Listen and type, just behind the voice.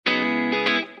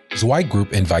Zweig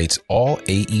Group invites all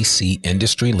AEC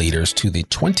industry leaders to the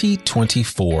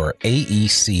 2024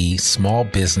 AEC Small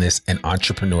Business and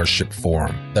Entrepreneurship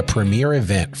Forum, the premier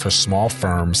event for small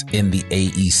firms in the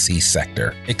AEC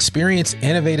sector. Experience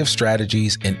innovative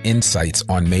strategies and insights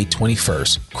on May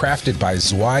 21st, crafted by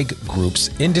Zweig Group's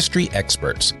industry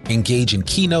experts. Engage in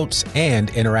keynotes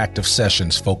and interactive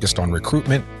sessions focused on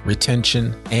recruitment,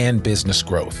 retention, and business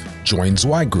growth. Join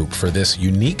Zweig Group for this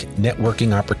unique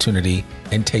networking opportunity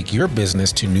and take your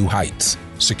business to new heights.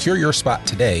 Secure your spot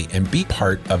today and be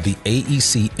part of the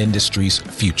AEC industry's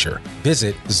future.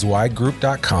 Visit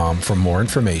zweiggroup.com for more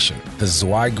information. The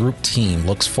Zweig Group team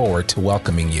looks forward to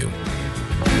welcoming you.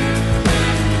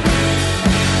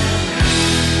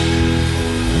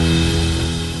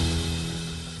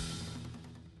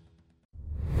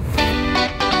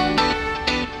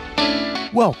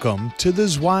 Welcome to the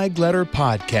Zweig Letter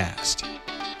Podcast,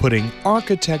 putting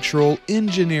architectural,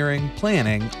 engineering,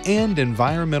 planning, and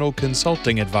environmental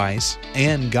consulting advice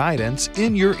and guidance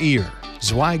in your ear.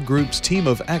 Zweig Group's team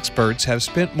of experts have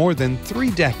spent more than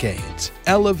 3 decades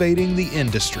elevating the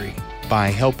industry by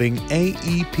helping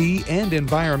AEP and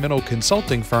environmental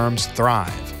consulting firms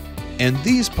thrive. And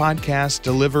these podcasts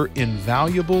deliver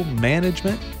invaluable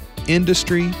management,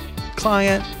 industry,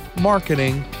 client,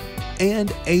 marketing,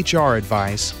 and HR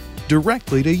advice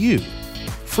directly to you,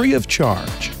 free of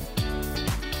charge.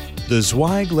 The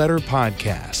Zweig Letter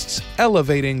Podcasts,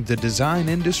 elevating the design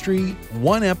industry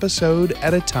one episode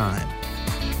at a time.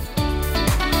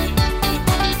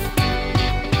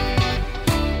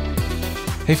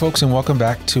 Hey folks, and welcome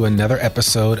back to another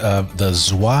episode of the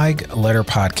Zweig Letter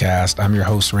Podcast. I'm your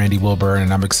host, Randy Wilburn,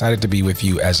 and I'm excited to be with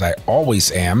you as I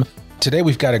always am. Today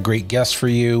we've got a great guest for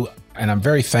you, and I'm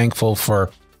very thankful for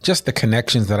just the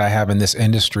connections that I have in this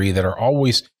industry that are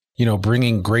always,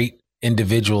 bringing great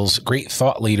individuals, great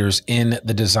thought leaders in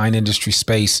the design industry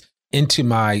space into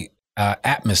my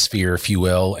atmosphere, if you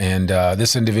will. And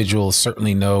this individual is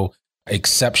certainly no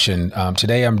exception.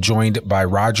 Today, I'm joined by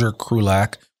Roger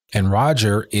Krulak, and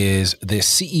Roger is the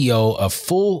CEO of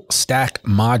Full Stack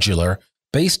Modular,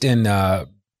 based in the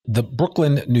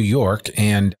Brooklyn, New York,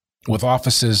 and with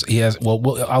offices.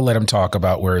 I'll let him talk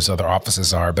about where his other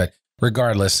offices are, but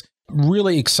regardless,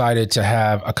 really excited to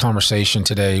have a conversation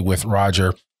today with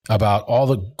Roger about all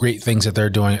the great things that they're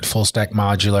doing at Full Stack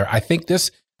Modular. I think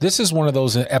this is one of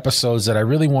those episodes that I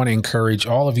really want to encourage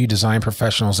all of you design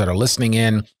professionals that are listening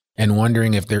in and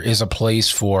wondering if there is a place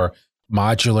for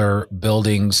modular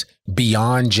buildings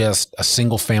beyond just a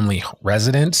single family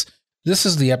residence. This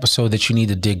is the episode that you need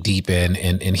to dig deep in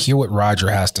and hear what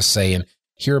Roger has to say and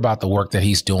hear about the work that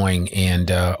he's doing. And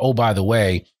by the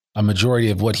way, a majority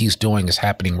of what he's doing is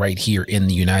happening right here in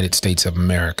the United States of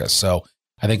America. So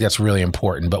I think that's really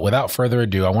important. But without further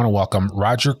ado, I want to welcome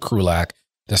Roger Krulak,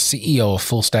 the CEO of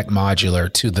Full Stack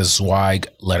Modular, to the Zweig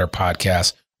Letter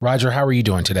Podcast. Roger, how are you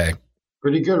doing today?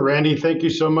 Pretty good, Randy. Thank you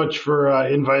so much for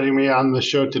inviting me on the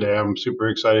show today. I'm super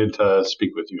excited to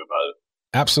speak with you about it.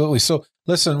 Absolutely. So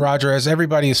listen, Roger, as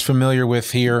everybody is familiar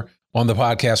with here on the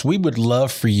podcast, we would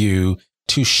love for you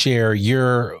to share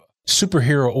your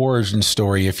superhero origin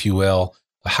story, if you will,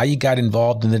 how you got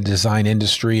involved in the design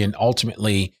industry and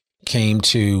ultimately came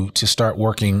to start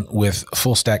working with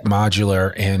Full Stack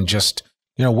Modular, and just,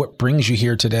 what brings you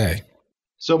here today.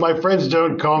 So my friends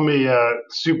don't call me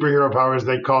superhero powers.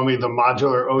 They call me the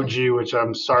modular OG, which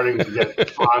I'm starting to get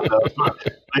fond of.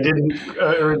 I didn't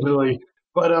originally.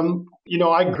 But,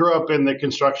 I grew up in the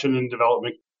construction and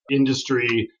development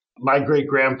industry. My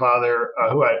great-grandfather,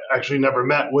 who I actually never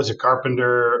met, was a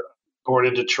carpenter, born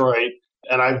in Detroit,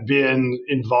 and I've been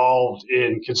involved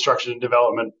in construction and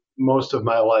development most of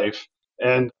my life.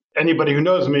 And anybody who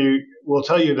knows me will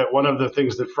tell you that one of the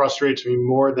things that frustrates me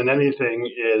more than anything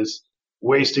is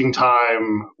wasting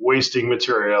time, wasting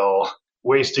material,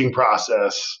 wasting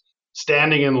process,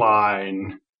 standing in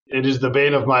line. It is the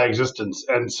bane of my existence.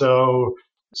 And so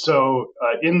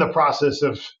in the process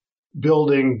of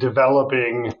building,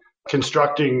 developing,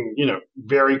 constructing,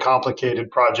 very complicated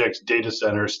projects, data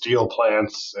centers, steel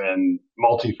plants, and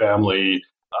multifamily,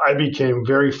 I became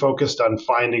very focused on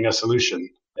finding a solution.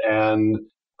 And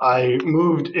I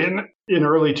moved in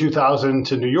early 2000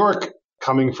 to New York,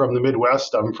 coming from the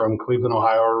Midwest. I'm from Cleveland,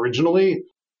 Ohio originally.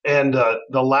 And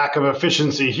the lack of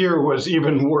efficiency here was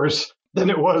even worse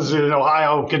than it was in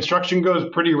Ohio. Construction goes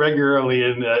pretty regularly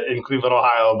in Cleveland,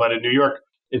 Ohio, but in New York,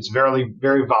 it's very,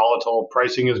 very volatile.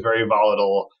 Pricing is very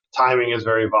volatile. Timing is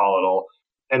very volatile.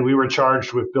 And we were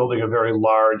charged with building a very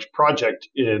large project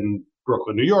in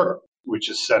Brooklyn, New York, which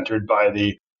is centered by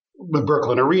the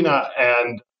Brooklyn Arena.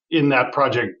 And in that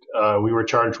project, we were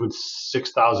charged with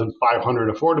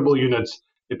 6,500 affordable units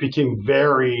it became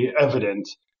very evident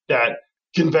that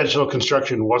conventional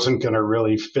construction wasn't going to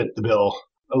really fit the bill.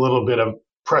 A little bit of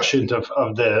prescient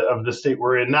of the state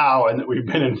we're in now and that we've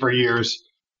been in for years.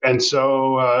 And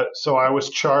so I was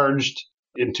charged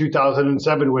in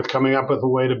 2007 with coming up with a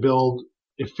way to build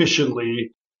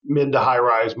efficiently mid to high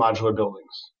rise modular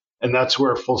buildings. And that's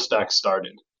where Full Stack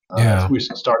started. We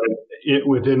started it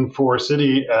within Forest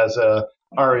City as a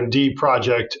R&D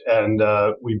project, and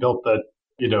we built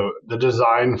the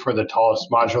design for the tallest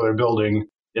modular building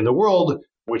in the world,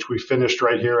 which we finished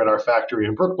right here in our factory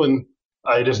in Brooklyn.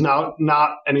 It is now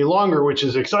not any longer, which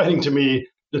is exciting to me,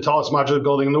 the tallest modular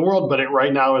building in the world, but it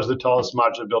right now is the tallest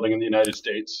modular building in the United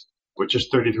States, which is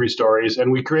 33 stories.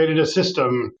 And we created a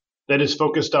system that is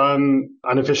focused on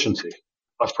efficiency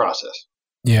of process.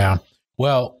 Yeah.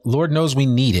 Well, Lord knows we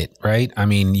need it, right? I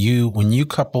mean, when you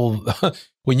couple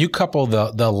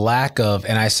the lack of,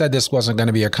 and I said this wasn't going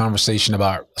to be a conversation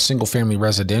about single family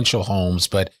residential homes,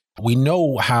 but we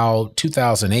know how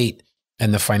 2008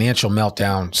 and the financial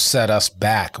meltdown set us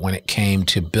back when it came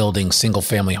to building single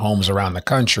family homes around the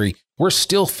country. We're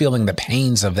still feeling the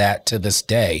pains of that to this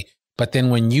day. But then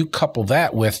when you couple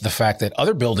that with the fact that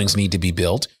other buildings need to be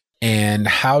built, and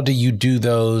how do you do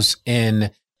those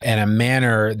in a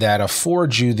manner that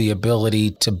affords you the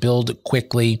ability to build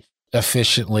quickly,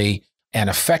 efficiently, and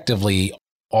effectively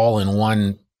all in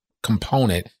one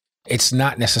component, it's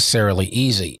not necessarily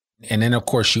easy. And then, of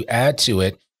course, you add to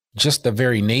it just the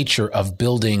very nature of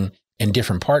building in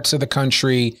different parts of the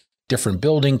country, different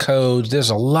building codes. There's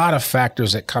a lot of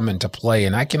factors that come into play.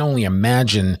 And I can only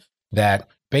imagine that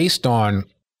based on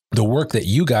the work that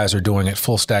you guys are doing at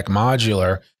Full Stack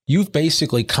Modular, you've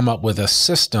basically come up with a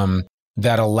system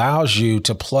that allows you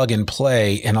to plug and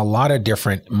play in a lot of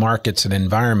different markets and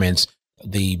environments,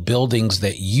 the buildings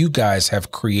that you guys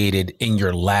have created in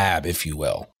your lab, if you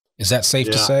will. Is that safe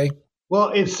to say? Well,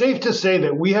 it's safe to say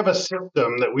that we have a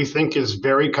system that we think is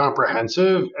very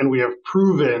comprehensive, and we have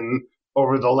proven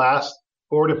over the last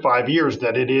 4 to 5 years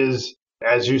that it is,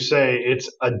 as you say, it's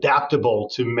adaptable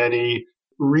to many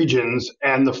regions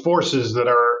and the forces that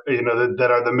are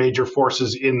the major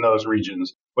forces in those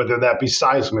regions, whether that be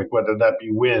seismic, whether that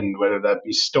be wind, whether that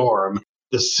be storm.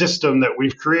 The system that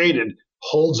we've created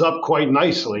holds up quite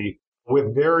nicely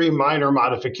with very minor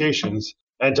modifications.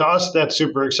 And to us, that's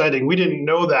super exciting. We didn't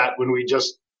know that when we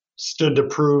just stood to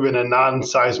prove in a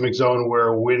non-seismic zone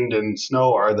where wind and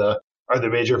snow are the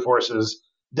major forces,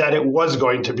 that it was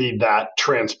going to be that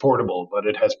transportable, but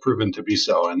it has proven to be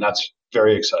so. And that's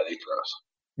very exciting for us.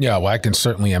 Yeah, well, I can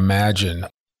certainly imagine.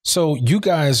 So you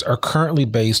guys are currently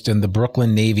based in the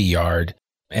Brooklyn Navy Yard.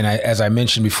 And as I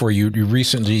mentioned before, you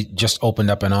recently just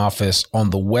opened up an office on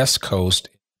the West Coast,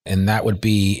 and that would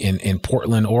be in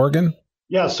Portland, Oregon?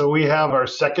 Yeah, so we have our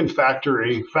second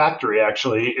factory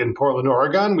actually in Portland,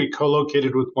 Oregon. We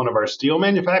co-located with one of our steel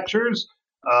manufacturers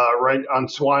right on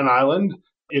Swan Island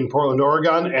in Portland,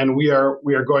 Oregon. And we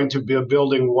are going to be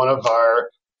building one of our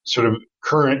sort of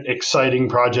current exciting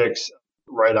projects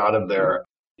right out of there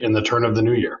in the turn of the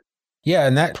new year. Yeah,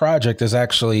 and that project is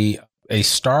actually a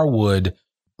Starwood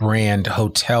brand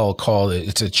hotel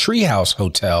it's a Treehouse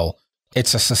Hotel.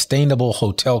 It's a sustainable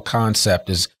hotel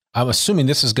concept. I'm assuming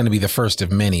this is going to be the first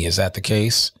of many. Is that the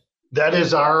case? That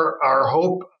is our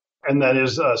hope, and that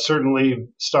is certainly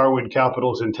Starwood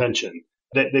Capital's intention.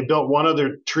 They built one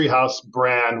other Treehouse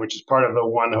brand, which is part of the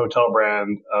one hotel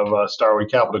brand of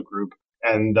Starwood Capital Group.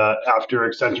 And after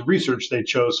extensive research, they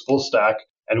chose Full Stack,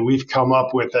 and we've come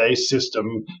up with a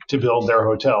system to build their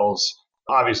hotels.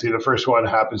 Obviously, the first one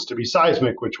happens to be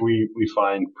seismic, which we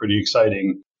find pretty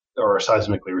exciting, or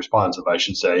seismically responsive, I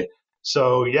should say.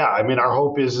 So, yeah, I mean, our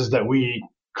hope is that we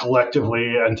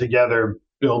collectively and together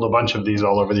build a bunch of these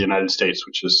all over the United States,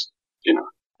 which is,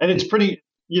 and it's pretty,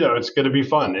 it's going to be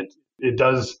fun.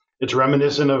 It's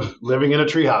reminiscent of living in a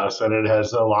treehouse, and it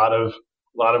has a lot of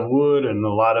wood and a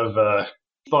lot of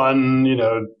fun,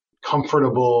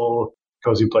 comfortable,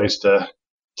 cozy place to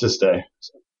stay.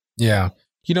 So. Yeah.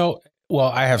 Well,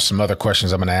 I have some other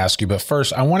questions I'm going to ask you, but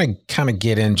first I want to kind of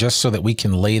get in just so that we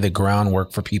can lay the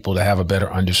groundwork for people to have a better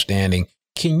understanding.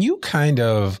 Can you kind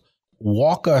of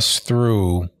walk us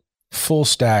through Full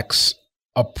Stack's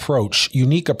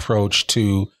unique approach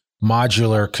to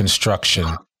modular construction,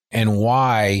 and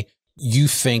why you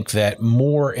think that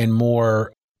more and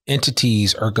more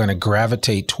entities are going to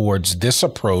gravitate towards this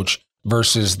approach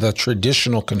versus the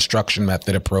traditional construction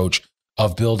method approach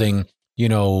of building,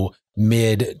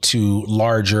 mid to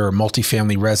larger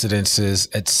multifamily residences,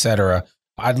 et cetera.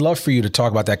 I'd love for you to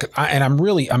talk about that.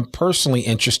 I'm personally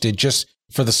interested just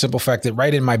for the simple fact that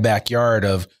right in my backyard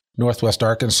of Northwest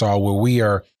Arkansas, where we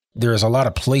are there is a lot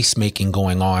of placemaking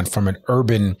going on from an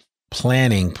urban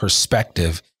planning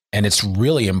perspective. And it's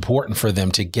really important for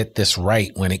them to get this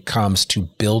right when it comes to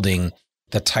building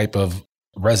the type of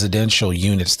residential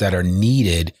units that are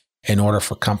needed in order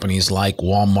for companies like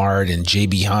Walmart and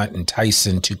JB Hunt and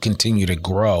Tyson to continue to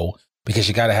grow, because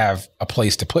you got to have a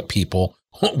place to put people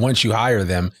once you hire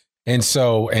them. And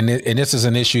so, and this is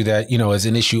an issue that, is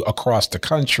an issue across the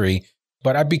country,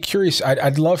 but I'd be curious.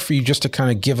 I'd love for you just to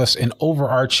kind of give us an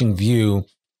overarching view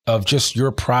of just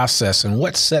your process and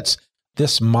what sets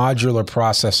this modular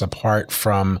process apart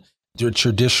from the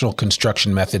traditional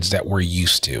construction methods that we're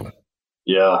used to.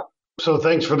 Yeah. So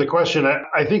thanks for the question.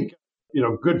 I think,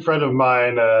 good friend of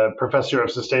mine, a professor of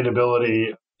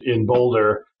sustainability in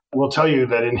Boulder, will tell you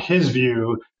that in his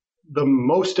view, the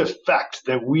most effect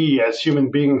that we as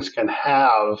human beings can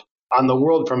have on the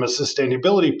world from a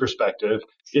sustainability perspective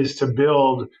is to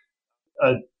build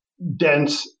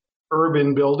dense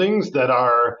urban buildings that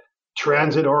are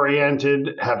transit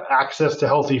oriented, have access to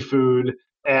healthy food,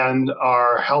 and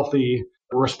are healthy,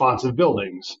 responsive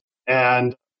buildings.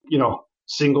 And,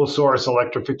 single source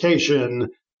electrification,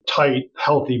 tight,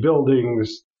 healthy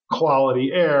buildings,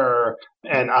 quality air,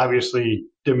 and obviously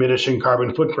diminishing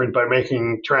carbon footprint by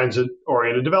making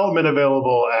transit-oriented development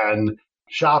available and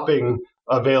shopping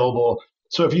available.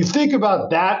 So if you think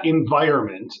about that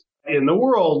environment in the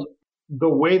world, the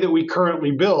way that we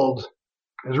currently build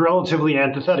is relatively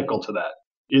antithetical to that.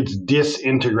 It's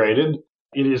disintegrated.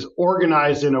 It is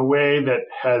organized in a way that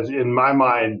has, in my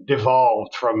mind,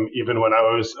 devolved from even when I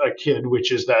was a kid,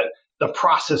 which is that the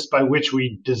process by which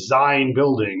we design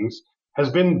buildings has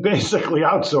been basically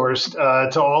outsourced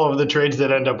to all of the trades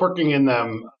that end up working in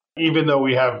them, even though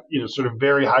we have, sort of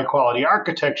very high quality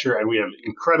architecture and we have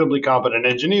incredibly competent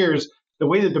engineers. The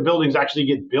way that the buildings actually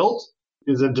get built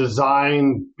is a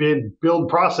design, bid, build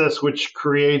process, which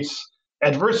creates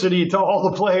adversity to all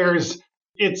the players.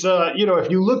 It's, if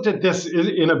you looked at this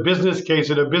in a business case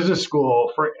at a business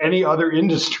school for any other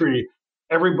industry,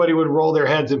 everybody would roll their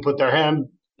heads and put their hand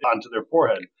onto their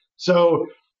forehead. So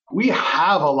we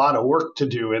have a lot of work to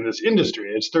do in this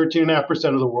industry. It's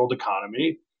 13.5% of the world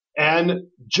economy. And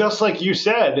just like you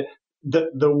said,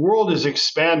 the world is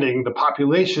expanding, the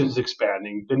population is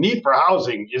expanding, the need for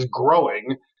housing is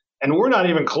growing, and we're not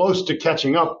even close to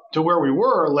catching up to where we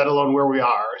were, let alone where we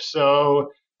are. So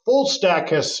Full Stack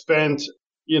has spent,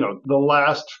 the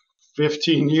last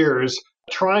 15 years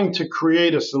trying to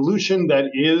create a solution that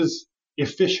is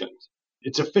efficient.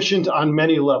 It's efficient on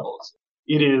many levels.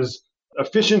 It is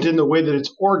efficient in the way that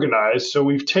it's organized. So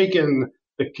we've taken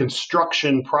the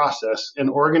construction process and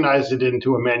organized it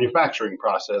into a manufacturing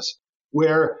process,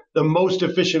 where the most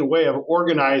efficient way of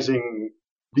organizing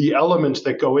the elements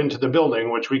that go into the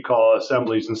building, which we call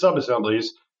assemblies and subassemblies,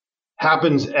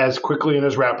 happens as quickly and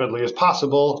as rapidly as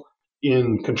possible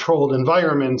in controlled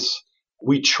environments.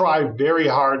 We try very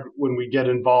hard when we get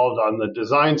involved on the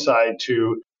design side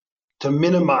to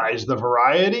minimize the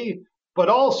variety, but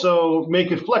also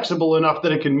make it flexible enough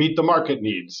that it can meet the market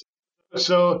needs.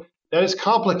 So that is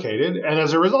complicated. And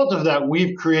as a result of that,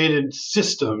 we've created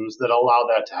systems that allow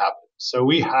that to happen. So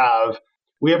we have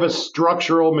a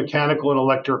structural, mechanical, and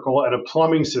electrical and a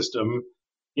plumbing system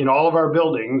in all of our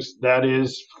buildings that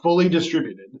is fully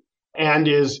distributed and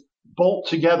is bolt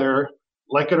together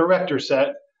like an erector set.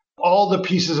 All the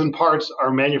pieces and parts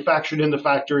are manufactured in the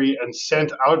factory and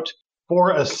sent out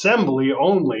for assembly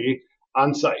only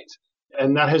on site.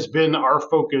 And that has been our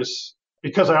focus,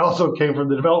 because I also came from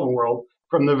the development world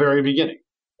from the very beginning.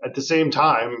 At the same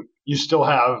time, you still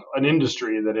have an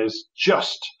industry that is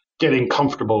just getting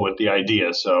comfortable with the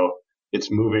idea. So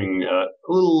it's moving a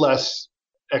little less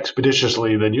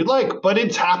expeditiously than you'd like, but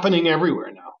it's happening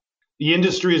everywhere now. The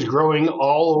industry is growing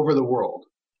all over the world.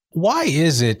 Why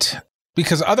is it?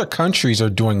 Because other countries are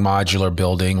doing modular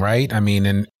building, right? I mean,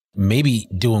 and maybe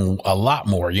doing a lot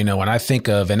more, and I think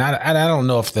of, and I don't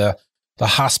know if the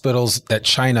hospitals that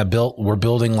China built were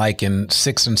building like in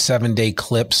 6 and 7 day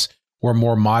clips were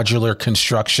more modular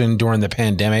construction during the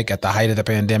pandemic, at the height of the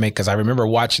pandemic. Because I remember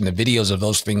watching the videos of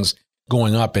those things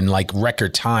going up in like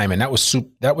record time. And that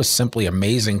was simply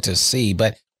amazing to see.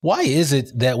 But why is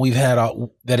it that we've had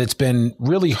that it's been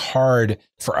really hard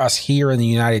for us here in the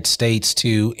United States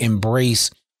to embrace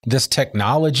this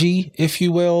technology, if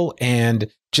you will,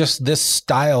 and just this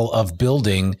style of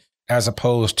building, as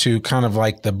opposed to kind of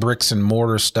like the bricks and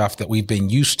mortar stuff that we've been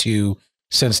used to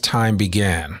since time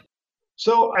began?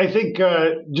 So I think,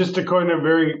 just to coin a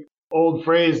very old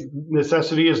phrase,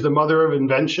 necessity is the mother of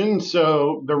invention.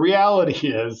 So the reality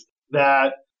is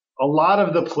that a lot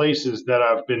of the places that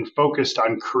have been focused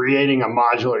on creating a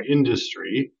modular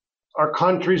industry are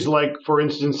countries like, for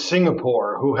instance,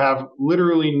 Singapore, who have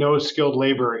literally no skilled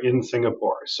labor in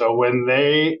Singapore. So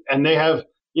they have,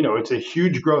 it's a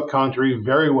huge growth country,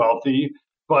 very wealthy,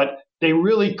 but they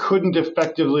really couldn't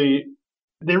effectively,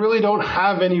 they really don't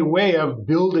have any way of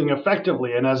building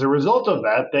effectively. And as a result of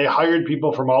that, they hired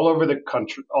people from all over the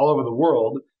country, all over the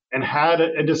world, and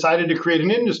decided to create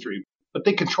an industry. But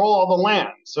they control all the land.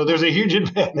 So there's a huge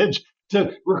advantage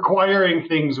to requiring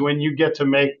things when you get to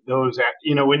make those,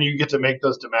 when you get to make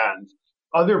those demands.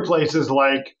 Other places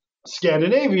like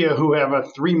Scandinavia, who have a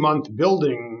 3-month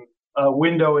building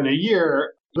window in a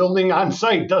year, building on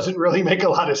site doesn't really make a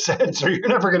lot of sense, or you're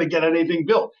never going to get anything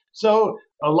built. So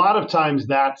a lot of times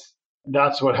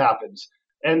that's what happens.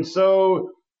 And so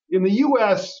in the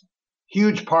US,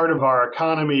 huge part of our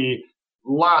economy,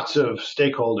 lots of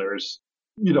stakeholders,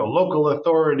 local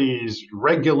authorities,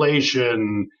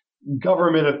 regulation,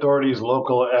 government authorities,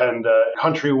 local and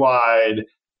countrywide,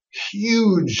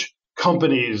 huge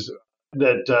companies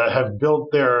that have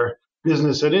built their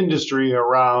business and industry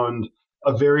around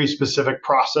a very specific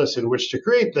process in which to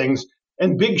create things.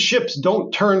 And big ships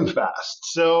don't turn fast.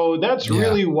 So that's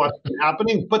really what's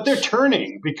happening. But they're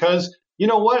turning because, you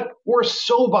know what? We're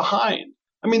so behind.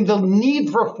 I mean, the need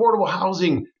for affordable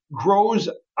housing grows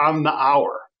on the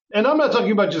hour. And I'm not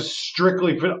talking about just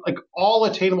strictly for like all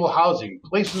attainable housing,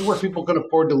 places where people can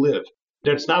afford to live.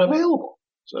 That's not available.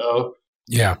 So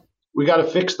we got to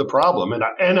fix the problem.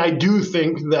 And I do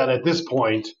think that at this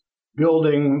point,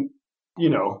 building,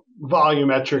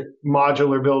 volumetric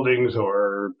modular buildings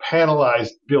or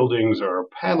panelized buildings or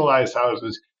panelized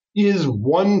houses is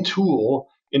one tool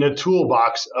in a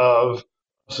toolbox of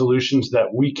solutions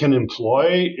that we can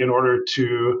employ in order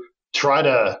to try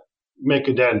to make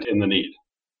a dent in the need.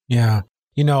 Yeah.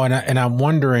 And I'm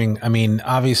wondering, I mean,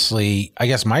 obviously, I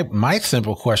guess my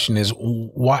simple question is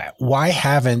why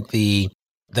haven't the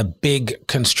big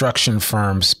construction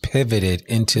firms pivoted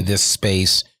into this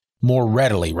space more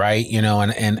readily, right?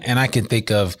 And I can think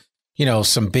of,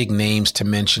 some big names to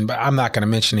mention, but I'm not going to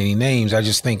mention any names. I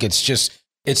just think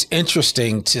it's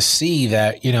interesting to see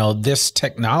that, this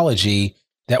technology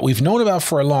that we've known about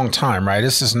for a long time, right?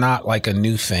 This is not like a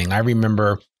new thing. I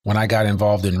remember when I got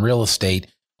involved in real estate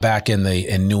back in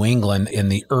New England in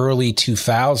the early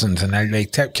 2000s, and they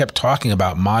kept talking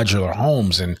about modular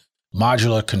homes and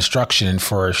modular construction. And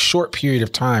for a short period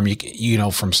of time,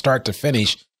 from start to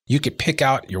finish, you could pick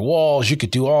out your walls, you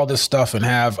could do all this stuff and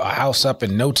have a house up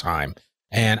in no time.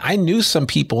 And I knew some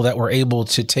people that were able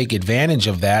to take advantage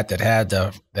of that had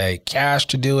the cash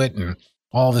to do it and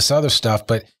all this other stuff.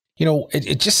 But,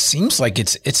 it just seems like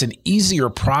it's an easier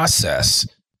process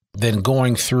than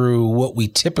going through what we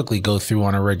typically go through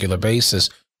on a regular basis.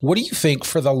 What do you think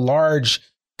for the large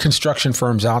construction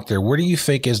firms out there? What do you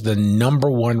think is the number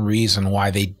one reason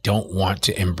why they don't want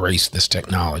to embrace this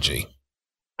technology?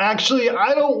 Actually,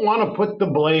 I don't want to put the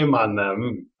blame on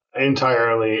them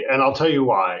entirely, and I'll tell you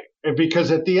why. Because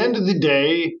at the end of the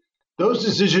day, those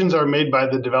decisions are made by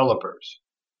the developers.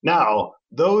 Now,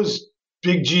 those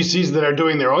big GCs that are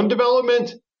doing their own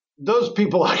development, those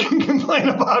people I can complain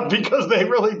about because they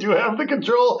really do have the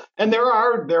control. And there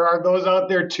are those out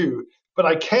there too. But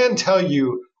I can tell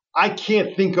you, I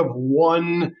can't think of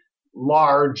one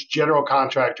large general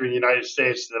contractor in the United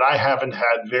States that I haven't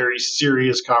had very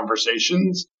serious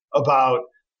conversations about,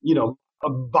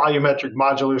 volumetric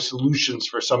modular solutions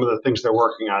for some of the things they're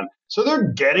working on. So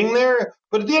they're getting there.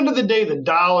 But at the end of the day,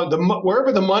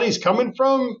 wherever the money's coming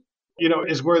from,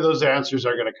 is where those answers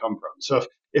are going to come from. So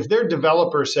if their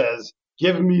developer says,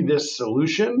 give me this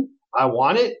solution, I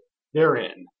want it, they're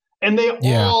in. And they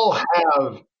all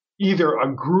have either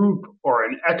a group or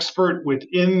an expert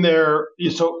within their,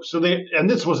 and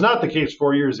this was not the case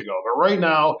 4 years ago, but right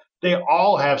now they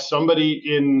all have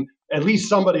at least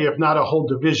somebody, if not a whole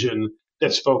division,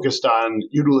 that's focused on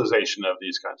utilization of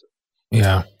these kinds of things.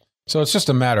 Yeah. So it's just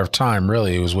a matter of time,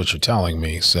 really, is what you're telling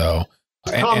me. So,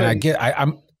 and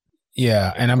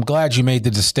I'm glad you made the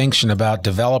distinction about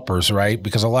developers, right?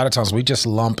 Because a lot of times we just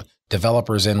lump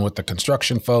developers in with the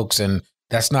construction folks, and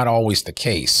that's not always the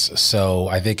case. So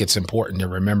I think it's important to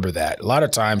remember that. A lot of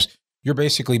times you're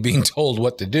basically being told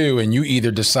what to do, and you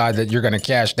either decide that you're going to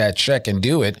cash that check and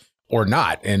do it or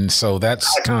not. And so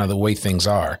that's kind of the way things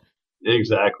are.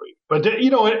 Exactly. But,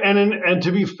 and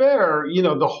to be fair,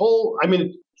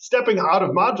 stepping out of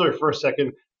modular for a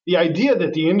second, the idea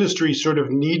that the industry sort of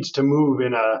needs to move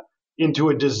into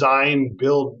a design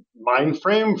build mind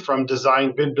frame from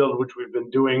design bid build, which we've been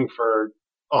doing for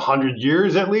 100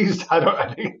 years at least.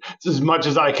 I think it's as much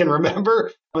as I can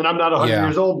remember. I mean, I'm not 100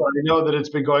 years old, but I know that it's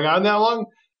been going on that long.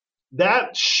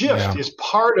 That shift is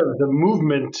part of the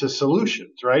movement to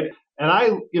solutions, right? And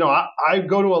I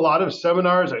go to a lot of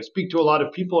seminars, I speak to a lot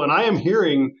of people, and I am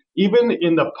hearing, even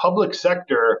in the public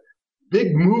sector,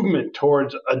 big movement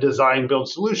towards a design build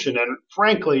solution. And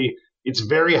frankly, it's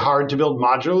very hard to build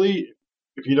modularly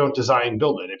if you don't design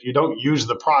build it. If you don't use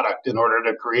the product in order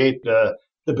to create the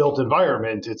built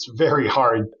environment, it's very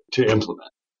hard to implement.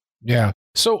 Yeah.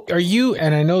 So are you,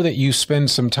 and I know that you spend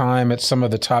some time at some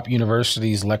of the top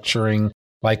universities lecturing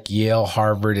like Yale,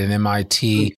 Harvard, and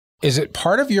MIT. Is it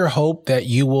part of your hope that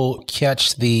you will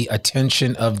catch the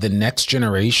attention of the next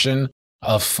generation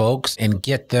of folks and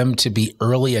get them to be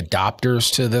early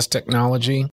adopters to this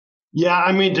technology? Yeah,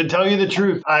 I mean, to tell you the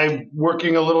truth, I'm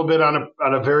working a little bit on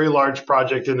a very large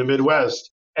project in the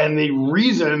Midwest. And the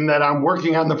reason that I'm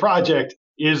working on the project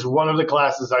is one of the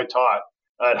classes I taught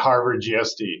at Harvard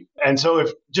GSD. And so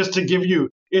just to give you,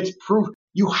 it's proof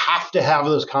you have to have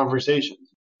those conversations.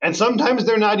 And sometimes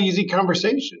they're not easy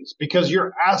conversations because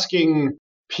you're asking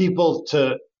people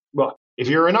if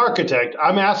you're an architect,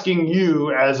 I'm asking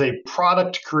you as a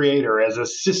product creator, as a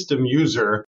system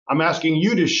user, I'm asking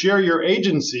you to share your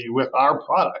agency with our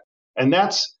product. And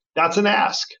that's an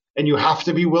ask. And you have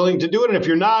to be willing to do it. And if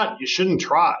you're not, you shouldn't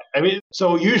try. I mean,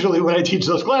 so usually when I teach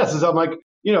those classes, I'm like,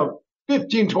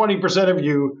 15, 20% of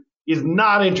you is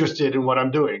not interested in what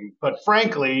I'm doing. But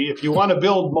frankly, if you want to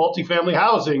build multifamily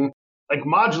housing, like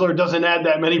modular doesn't add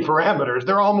that many parameters.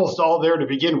 They're almost all there to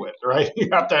begin with, right? You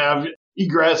have to have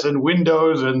egress and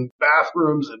windows and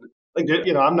bathrooms.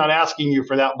 And I'm not asking you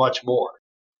for that much more.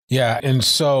 Yeah. And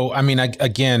so, I mean,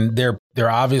 again, they're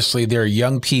obviously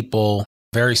young people,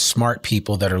 very smart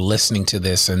people that are listening to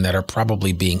this and that are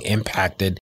probably being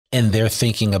impacted. And they're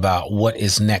thinking about what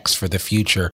is next for the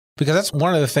future. Because that's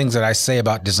one of the things that I say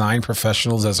about design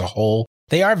professionals as a whole.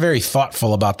 They are very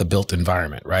thoughtful about the built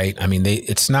environment, right? I mean,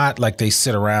 it's not like they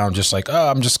sit around just like, oh,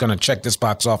 I'm just going to check this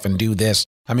box off and do this.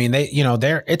 I mean,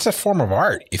 it's a form of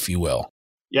art, if you will.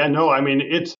 Yeah, no, I mean,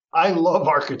 I love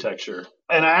architecture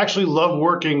and I actually love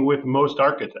working with most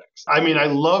architects. I mean, I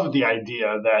love the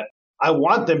idea that I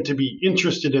want them to be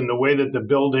interested in the way that the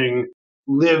building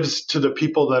lives to the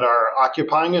people that are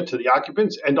occupying it, to the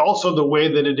occupants, and also the way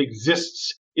that it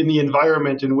exists in the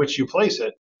environment in which you place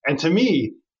it. And to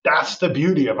me, that's the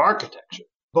beauty of architecture.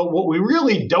 But what we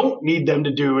really don't need them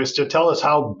to do is to tell us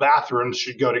how bathrooms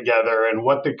should go together and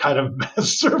what the kind of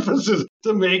best surfaces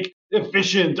to make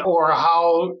efficient or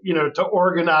how, to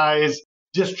organize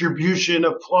distribution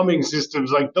of plumbing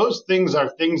systems. Like those things are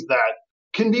things that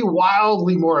can be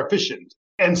wildly more efficient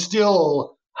and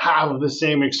still have the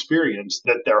same experience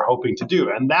that they're hoping to do.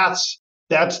 And that's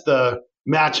the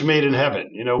match made in heaven.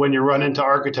 When you run into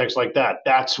architects like that,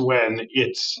 that's when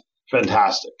it's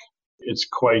fantastic. It's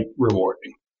quite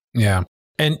rewarding. Yeah.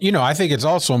 And, I think it's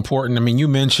also important. I mean, you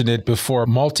mentioned it before,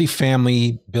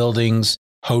 multifamily buildings,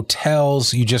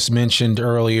 hotels, you just mentioned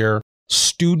earlier,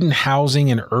 student housing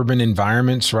in urban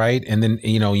environments, right? And then,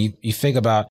 you think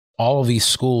about all of these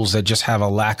schools that just have a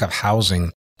lack of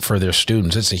housing for their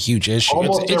students. It's a huge issue.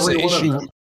 Almost it's every an one issue. of them.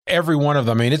 Every one of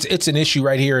them. I mean, it's an issue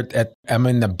right here I'm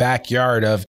in the backyard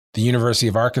of the University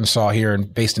of Arkansas here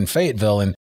based in Fayetteville,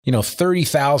 and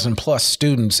 30,000 plus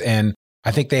students. And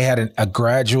I think they had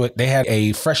they had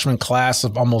a freshman class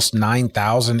of almost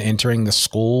 9,000 entering the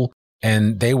school,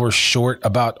 and they were short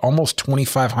about almost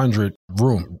 2,500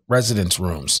 residence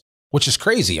rooms, which is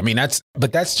crazy. I mean, that's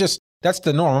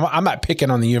the norm. I'm not picking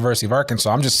on the University of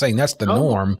Arkansas. I'm just saying that's the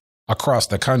norm across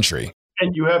the country.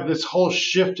 And you have this whole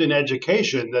shift in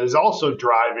education that is also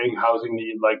driving housing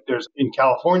need. Like in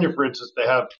California, for instance, they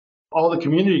have all the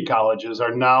community colleges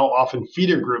are now often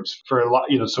feeder groups for a lot,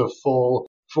 so full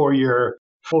four-year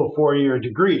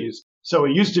degrees. So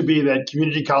it used to be that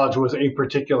community college was a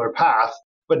particular path,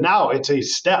 but now it's a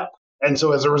step. And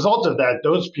so as a result of that,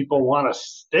 those people want to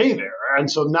stay there. And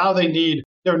so now they're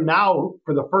now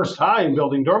for the first time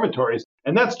building dormitories.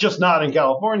 And that's just not in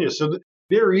California. So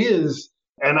there is,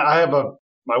 and I have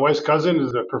my wife's cousin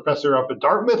is a professor up at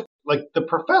Dartmouth. Like the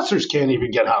professors can't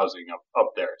even get housing up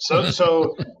there.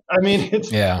 So I mean,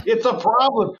 it's a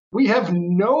problem. We have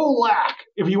no lack,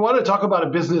 if you want to talk about a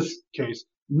business case,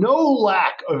 no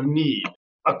lack of need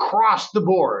across the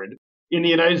board in the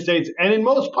United States and in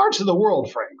most parts of the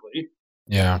world, frankly.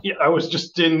 Yeah. I was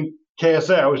just in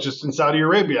KSA. I was just in Saudi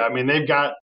Arabia. I mean, they've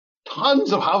got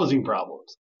tons of housing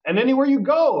problems. And anywhere you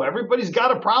go, everybody's got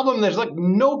a problem. There's like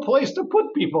no place to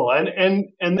put people.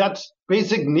 And that's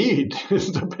basic need.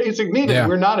 It's the basic need. Yeah. And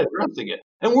we're not addressing it.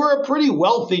 And we're a pretty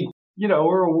wealthy,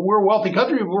 we're a wealthy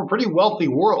country. But we're a pretty wealthy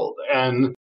world.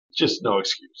 And just no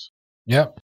excuse.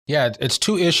 Yep. Yeah. It's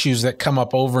two issues that come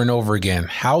up over and over again,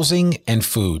 housing and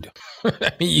food.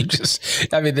 These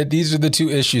are the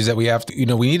two issues that we have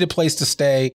to, we need a place to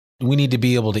stay we need to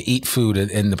be able to eat food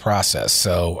in the process.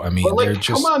 So, I mean, they're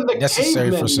just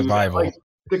necessary for survival. Like,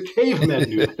 the cavemen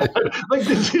knew that. Like,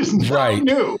 this is not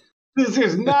new. This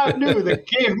is not new. The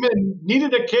cavemen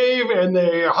needed a cave and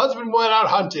their husband went out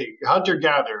hunting,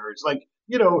 hunter-gatherers. Like,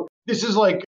 this is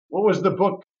like, what was the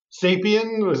book?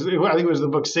 Sapien? I think it was the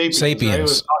book Sapiens.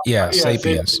 Sapiens. Right?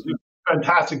 Sapiens.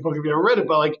 Fantastic book if you ever read it.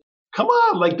 But like, come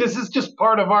on, like this is just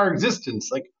part of our existence.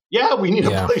 Like, we need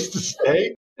a place to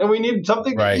stay and we need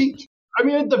something to eat. I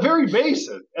mean, at the very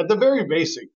basic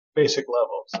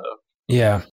level. So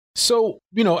yeah. So,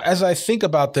 as I think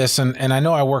about this, and I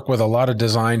know I work with a lot of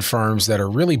design firms that are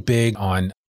really big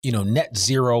on, net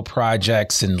zero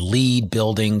projects and LEED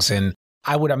buildings. And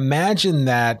I would imagine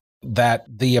that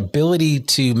the ability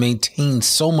to maintain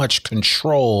so much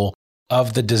control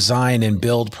of the design and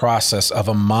build process of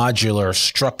a modular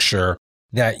structure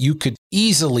that you could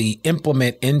easily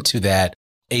implement into that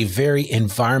a very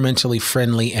environmentally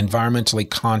friendly, environmentally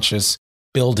conscious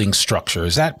building structure.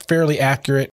 Is that fairly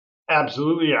accurate?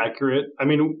 Absolutely accurate. I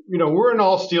mean, we're an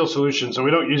all steel solution, so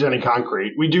we don't use any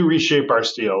concrete. We do reshape our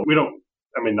steel.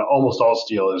 Almost all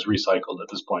steel is recycled at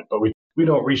this point, but we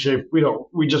don't reshape.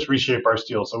 We just reshape our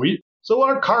steel. So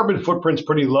our carbon footprint's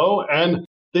pretty low. And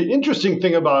the interesting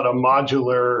thing about a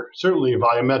modular, certainly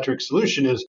volumetric solution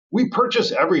is we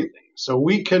purchase everything. So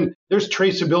there's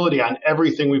traceability on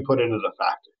everything we put into the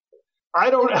factory.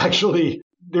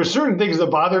 There's certain things that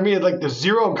bother me, like the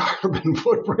zero carbon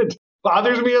footprint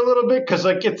bothers me a little bit because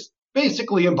like it's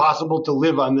basically impossible to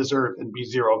live on this earth and be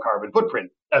zero carbon footprint.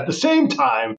 At the same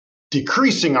time,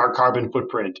 decreasing our carbon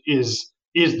footprint is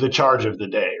the charge of the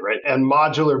day, right? And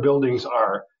modular buildings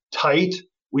are tight.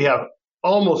 We have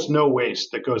almost no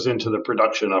waste that goes into the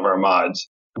production of our mods.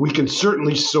 We can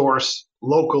certainly source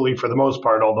locally for the most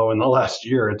part, although in the last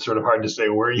year, it's sort of hard to say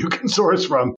where you can source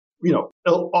from,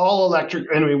 all electric.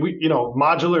 Anyway,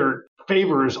 modular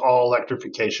favors all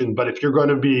electrification, but if you're going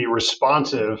to be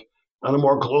responsive on a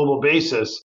more global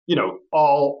basis,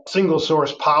 all single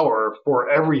source power for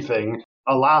everything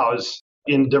allows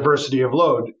in diversity of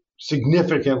load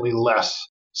significantly less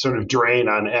sort of drain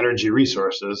on energy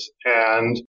resources.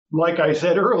 And like I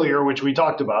said earlier, which we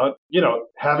talked about,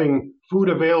 having food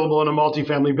available in a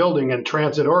multifamily building and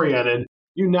transit oriented,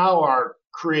 you now are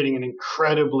creating an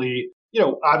incredibly,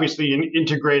 obviously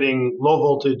integrating low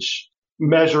voltage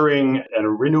measuring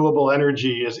and renewable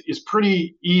energy is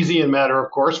pretty easy and matter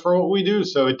of course for what we do.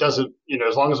 So it doesn't,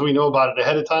 as long as we know about it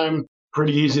ahead of time,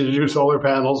 pretty easy to do solar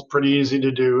panels, pretty easy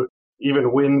to do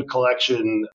even wind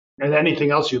collection and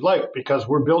anything else you'd like, because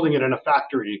we're building it in a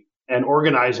factory and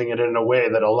organizing it in a way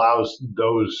that allows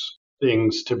those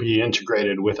things to be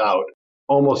integrated without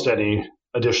almost any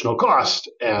additional cost.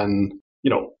 And,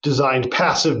 designed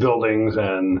passive buildings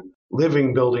and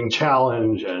living building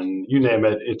challenge and you name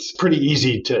it. It's pretty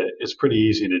easy to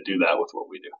do that with what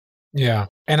we do. Yeah.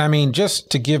 And I mean, just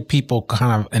to give people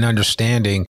kind of an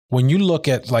understanding, when you look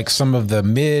at like some of the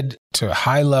mid to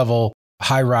high level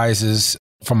high rises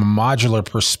from a modular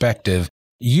perspective,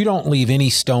 you don't leave any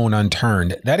stone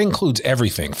unturned. That includes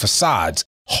everything: facades,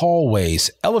 hallways,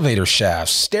 elevator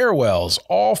shafts, stairwells,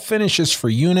 all finishes for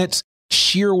units,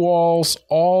 shear walls,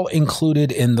 all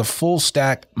included in the full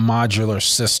stack modular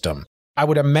system. I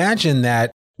would imagine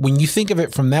that when you think of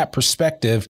it from that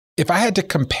perspective, if I had to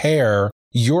compare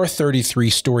your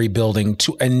 33-story building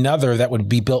to another that would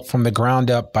be built from the ground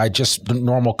up by just the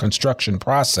normal construction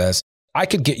process, I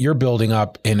could get your building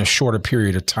up in a shorter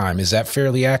period of time. Is that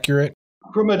fairly accurate?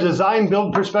 From a design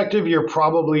build perspective, you're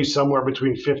probably somewhere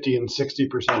between 50 and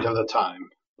 60% of the time.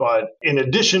 But in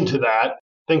addition to that,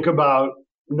 think about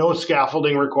no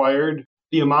scaffolding required.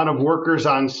 The amount of workers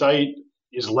on site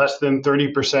is less than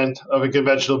 30% of a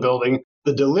conventional building.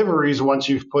 The deliveries, once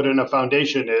you've put in a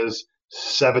foundation, is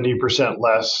 70%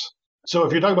 less. So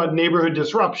if you're talking about neighborhood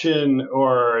disruption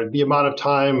or the amount of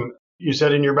time you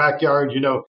said in your backyard,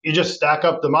 you just stack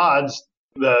up the mods,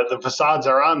 the facades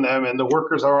are on them and the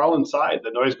workers are all inside.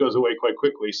 The noise goes away quite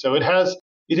quickly. So it has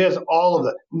all of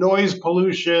the noise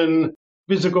pollution,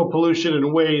 physical pollution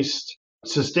and waste,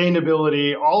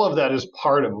 sustainability, all of that is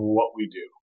part of what we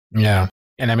do. Yeah.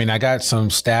 And I mean, I got some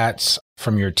stats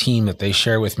from your team that they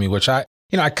share with me, which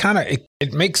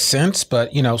it makes sense,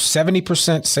 but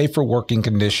 70% safer working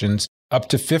conditions, up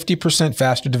to 50%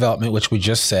 faster development, which we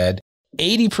just said,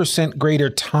 80% greater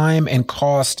time and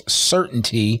cost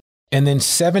certainty, and then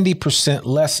 70%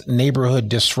 less neighborhood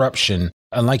disruption.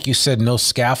 And like you said, no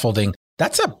scaffolding.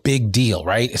 That's a big deal,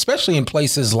 right? Especially in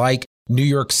places like New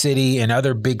York City and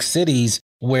other big cities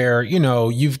where,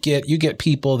 you get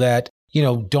people that,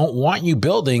 don't want you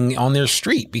building on their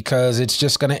street because it's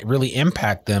just going to really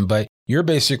impact them. But you're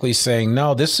basically saying,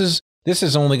 no, this is this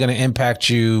is only going to impact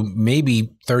you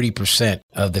maybe 30%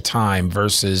 of the time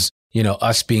versus,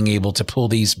 us being able to pull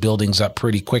these buildings up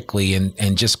pretty quickly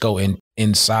and just go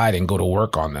inside and go to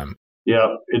work on them.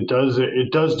 Yeah, it does.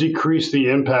 It does decrease the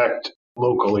impact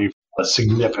locally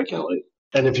significantly.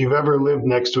 And if you've ever lived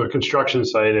next to a construction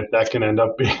site, if that can end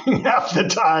up being half the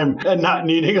time and not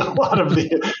needing a lot of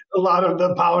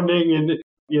the pounding, and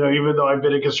even though I've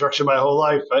been in construction my whole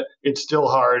life, it's still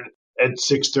hard at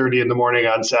 6:30 in the morning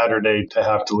on Saturday to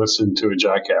have to listen to a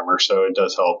jackhammer. So it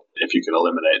does help if you can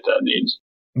eliminate that need.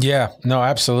 Yeah, no,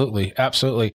 absolutely.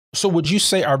 Absolutely. So would you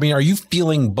say, are you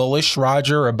feeling bullish,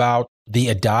 Roger, about the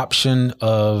adoption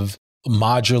of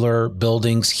modular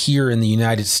buildings here in the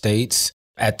United States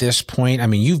at this point? I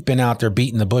mean, you've been out there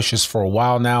beating the bushes for a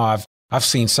while now. I've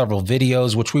seen several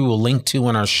videos, which we will link to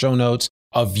in our show notes,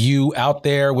 of you out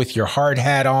there with your hard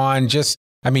hat on.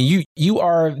 You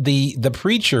are the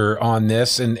preacher on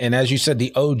this. And as you said,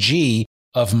 the OG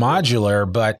of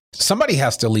modular, but somebody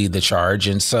has to lead the charge.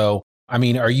 And so,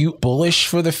 are you bullish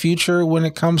for the future when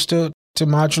it comes to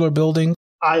modular building?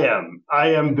 I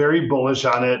am very bullish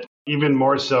on it, even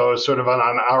more so sort of on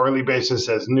an hourly basis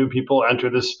as new people enter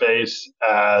the space,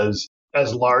 as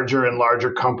larger and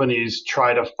larger companies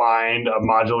try to find a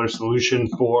modular solution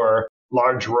for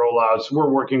large rollouts.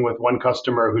 We're working with one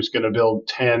customer who's going to build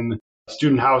 10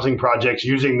 student housing projects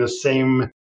using the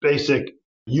same basic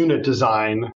unit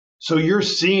design. So you're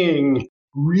seeing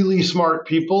really smart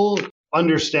people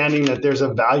understanding that there's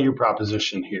a value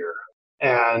proposition here.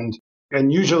 And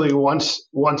usually once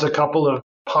a couple of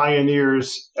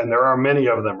pioneers, and there are many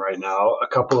of them right now,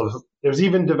 there's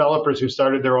even developers who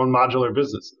started their own modular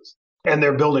businesses, and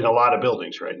they're building a lot of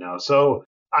buildings right now. So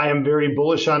I am very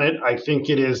bullish on it. I think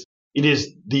it is an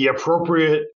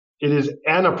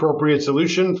appropriate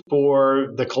solution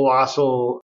for the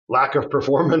colossal lack of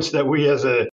performance that we as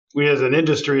an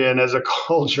industry and as a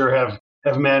culture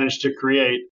have managed to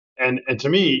create. And to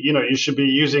me, you should be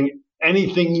using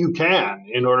anything you can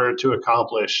in order to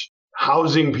accomplish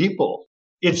housing people.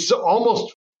 It's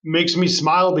almost makes me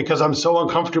smile because I'm so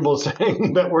uncomfortable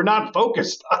saying that we're not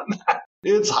focused on that.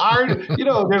 It's hard.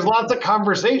 There's lots of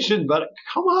conversation, but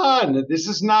come on, this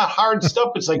is not hard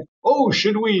stuff. It's like, oh,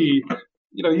 should we,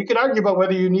 you can argue about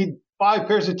whether you need 5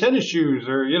 pairs of tennis shoes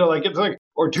or,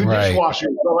 or 2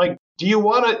 dishwashers. But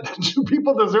do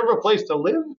people deserve a place to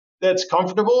live that's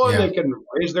comfortable and they can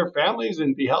raise their families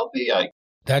and be healthy?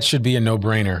 That should be a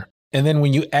no-brainer. And then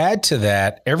when you add to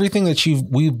that everything that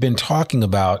we've been talking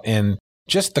about, and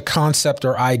just the concept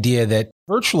or idea that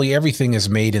virtually everything is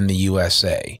made in the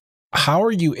USA, how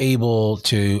are you able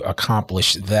to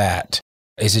accomplish that?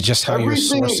 Is it just how you're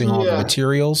sourcing all the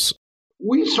materials?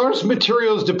 We source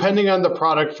materials depending on the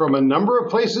product from a number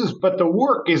of places, but the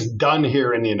work is done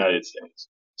here in the United States.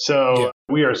 So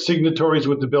we are signatories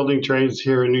with the building trades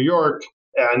here in New York,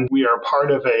 and we are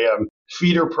part of a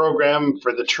feeder program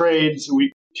for the trades.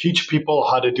 We teach people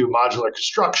how to do modular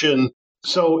construction.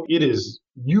 So it is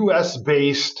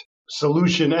U.S.-based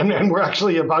solution, and we're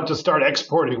actually about to start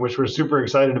exporting, which we're super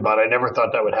excited about. I never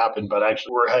thought that would happen, but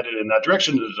actually we're headed in that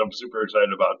direction, which I'm super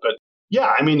excited about. But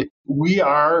yeah, we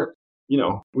are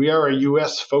a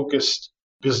U.S.-focused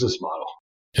business model.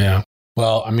 Yeah.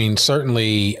 Well,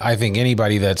 certainly, I think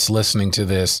anybody that's listening to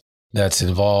this that's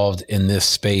involved in this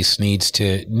space needs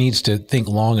to think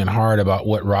long and hard about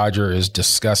what Roger is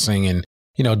discussing, and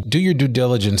do your due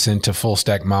diligence into Full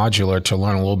Stack Modular to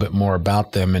learn a little bit more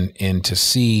about them and to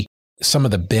see some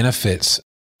of the benefits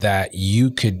that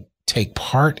you could take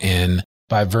part in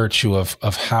by virtue of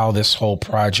how this whole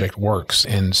project works.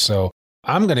 And so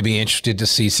I'm going to be interested to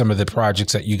see some of the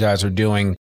projects that you guys are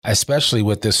doing, especially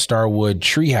with this Starwood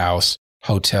Treehouse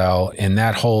Hotel and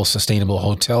that whole sustainable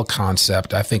hotel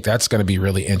concept. I think that's going to be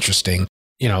really interesting.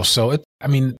 So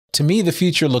to me, the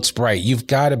future looks bright. You've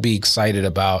got to be excited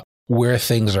about where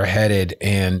things are headed.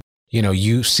 And,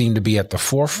 you seem to be at the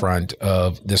forefront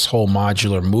of this whole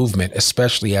modular movement,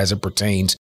 especially as it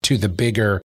pertains to the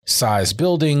bigger size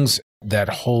buildings that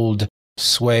hold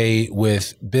sway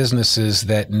with businesses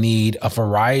that need a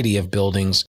variety of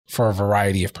buildings for a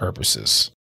variety of purposes.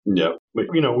 Yeah.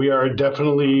 We are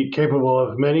definitely capable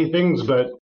of many things, but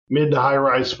mid to high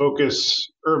rise focus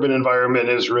urban environment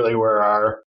is really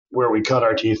where we cut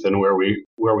our teeth and where we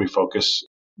focus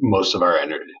most of our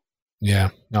energy. Yeah.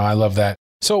 No, I love that.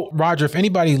 So Roger, if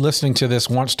anybody listening to this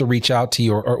wants to reach out to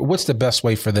you, or what's the best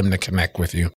way for them to connect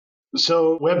with you?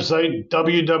 So website,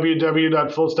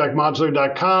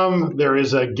 www.fullstackmodular.com. There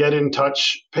is a get in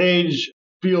touch page.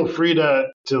 Feel free to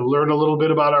learn a little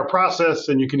bit about our process,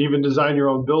 and you can even design your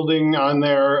own building on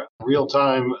there real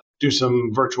time, do some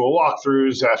virtual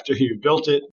walkthroughs after you've built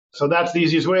it. So that's the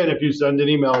easiest way. And if you send an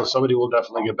email, somebody will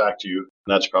definitely get back to you.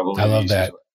 That's probably I the love easiest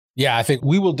that. way. Yeah, I think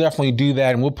we will definitely do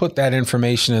that. And we'll put that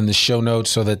information in the show notes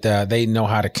so that they know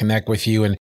how to connect with you.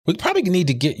 And we probably need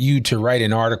to get you to write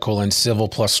an article in Civil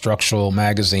Plus Structural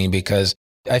magazine, because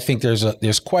I think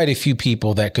there's quite a few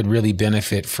people that could really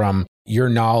benefit from your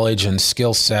knowledge and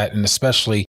skill set, and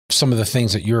especially some of the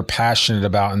things that you're passionate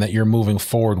about and that you're moving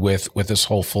forward with this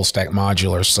whole full stack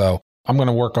modular. So I'm going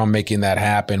to work on making that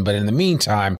happen. But in the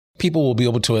meantime, people will be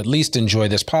able to at least enjoy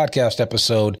this podcast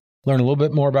episode, learn a little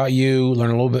bit more about you, learn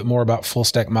a little bit more about full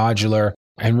stack modular,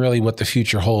 and really what the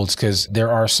future holds, because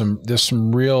there's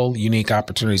some real unique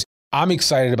opportunities. I'm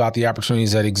excited about the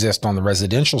opportunities that exist on the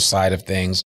residential side of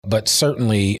things, but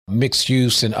certainly mixed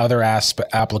use and other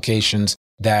applications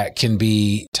that can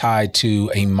be tied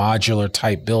to a modular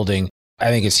type building. I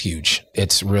think it's huge.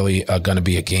 It's really going to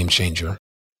be a game changer.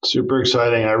 Super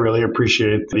exciting. I really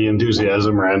appreciate the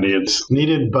enthusiasm, Randy. It's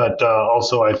needed, but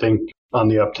also I think on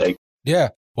the uptake. Yeah.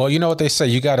 Well, you know what they say,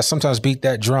 you got to sometimes beat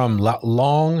that drum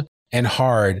long and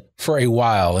hard for a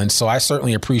while. And so I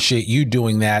certainly appreciate you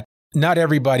doing that. Not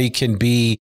everybody can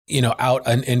be, out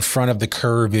in front of the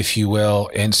curve, if you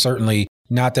will. And certainly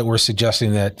not that we're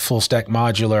suggesting that full stack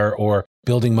modular or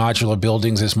building modular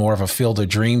buildings is more of a field of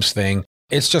dreams thing.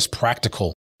 It's just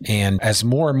practical. And as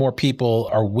more and more people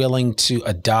are willing to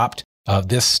adopt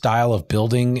this style of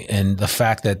building, and the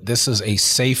fact that this is a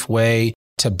safe way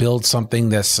to build something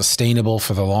that's sustainable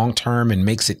for the long term and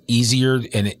makes it easier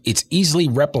and it's easily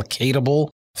replicatable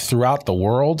throughout the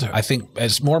world. I think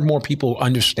as more and more people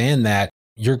understand that,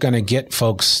 you're going to get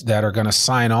folks that are going to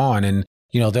sign on, and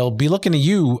they'll be looking to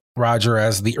you, Roger,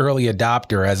 as the early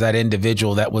adopter, as that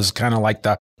individual that was kind of like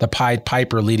the Pied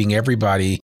Piper leading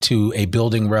everybody to a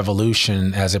building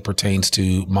revolution as it pertains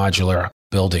to modular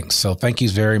buildings. So thank you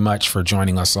very much for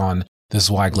joining us on this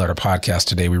Zweig Letter podcast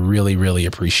today. We really, really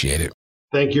appreciate it.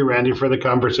 Thank you, Randy, for the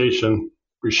conversation.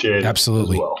 Appreciate it.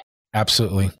 Absolutely. As well.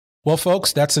 Absolutely. Well,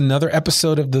 folks, that's another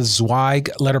episode of the Zweig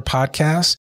Letter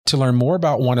podcast. To learn more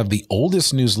about one of the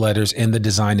oldest newsletters in the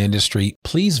design industry,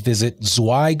 please visit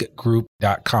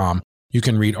zweiggroup.com. You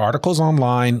can read articles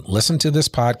online, listen to this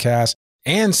podcast,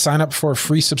 and sign up for a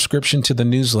free subscription to the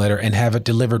newsletter and have it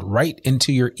delivered right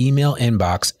into your email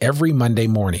inbox every Monday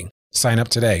morning. Sign up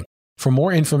today. For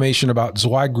more information about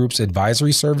Zweig Group's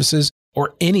advisory services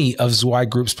or any of Zweig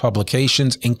Group's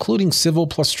publications, including Civil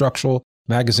Plus Structural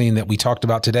magazine that we talked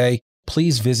about today,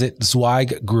 please visit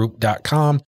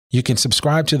zweiggroup.com. You can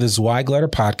subscribe to the Zweig Letter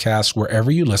podcast wherever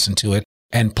you listen to it,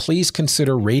 and please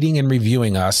consider rating and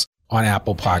reviewing us on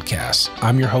Apple Podcasts.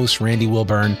 I'm your host, Randy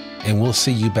Wilburn, and we'll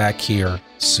see you back here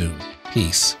soon.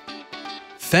 Peace.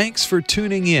 Thanks for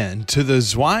tuning in to the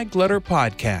Zweig Letter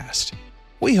podcast.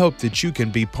 We hope that you can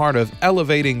be part of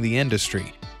elevating the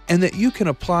industry and that you can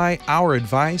apply our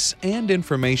advice and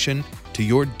information to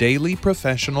your daily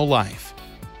professional life.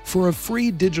 For a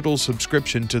free digital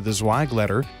subscription to the Zweig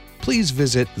Letter, please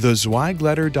visit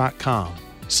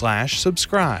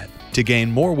thezweigletter.com/subscribe to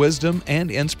gain more wisdom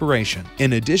and inspiration,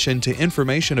 in addition to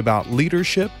information about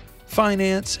leadership,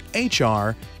 finance,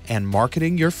 HR, and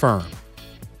marketing your firm.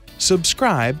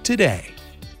 Subscribe today.